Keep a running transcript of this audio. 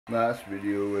Last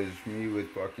video was me with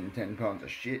fucking 10 pounds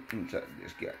of shit inside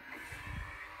this guy.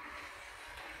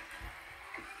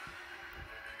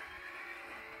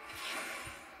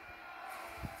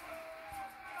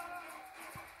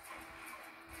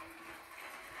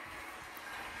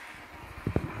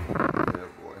 Yeah,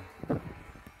 boy.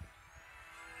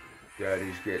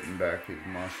 Daddy's getting back his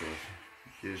muscles.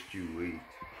 Just you wait.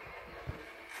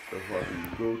 The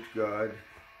fucking goat god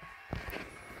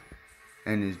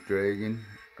and his dragon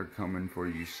are coming for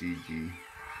you, CG.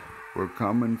 We're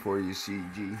coming for you,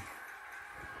 CG.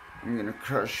 I'm gonna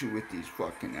crush you with these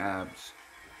fucking abs.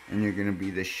 And you're gonna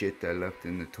be the shit I left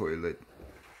in the toilet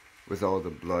with all the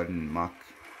blood and muck.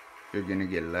 You're gonna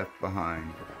get left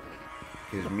behind.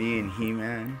 Cause me and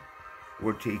He-Man,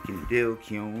 we're taking Dale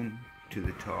Keown to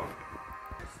the top.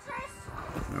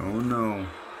 Oh no.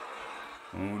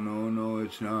 Oh no, no,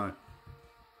 it's not.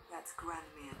 That's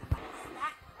Grandmere the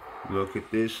Magnificent. Look at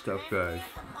this stuff, guys.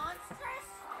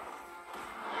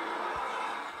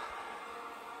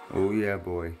 Oh yeah,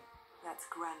 boy. That's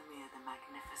Grandmere the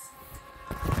Magnificent.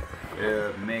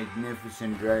 Yeah,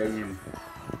 magnificent dragon.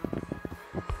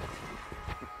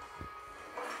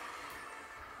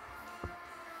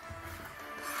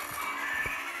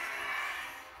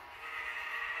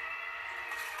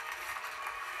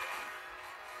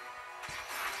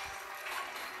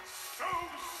 So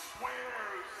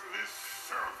swears this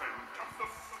servant of the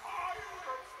fire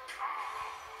of God.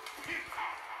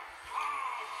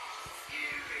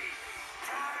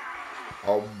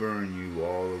 I'll burn you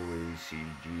all the way,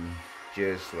 CG.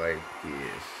 Just like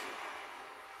this.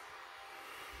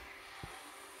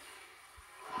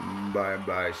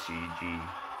 Bye-bye, CG.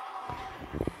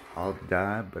 I'll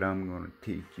die, but I'm gonna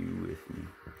take you with me.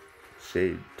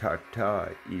 Say ta-ta,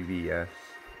 EVS.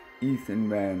 Ethan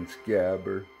Van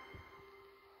Scabber.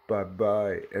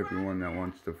 Bye-bye, everyone that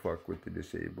wants to fuck with the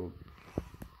disabled.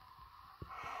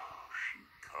 She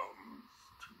comes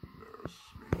to nurse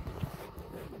me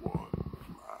one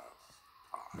last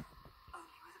time.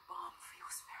 Only with a balm for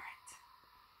your spirit.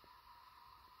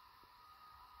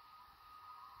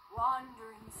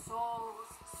 Wandering souls,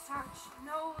 search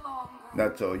no longer.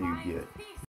 That's all you get.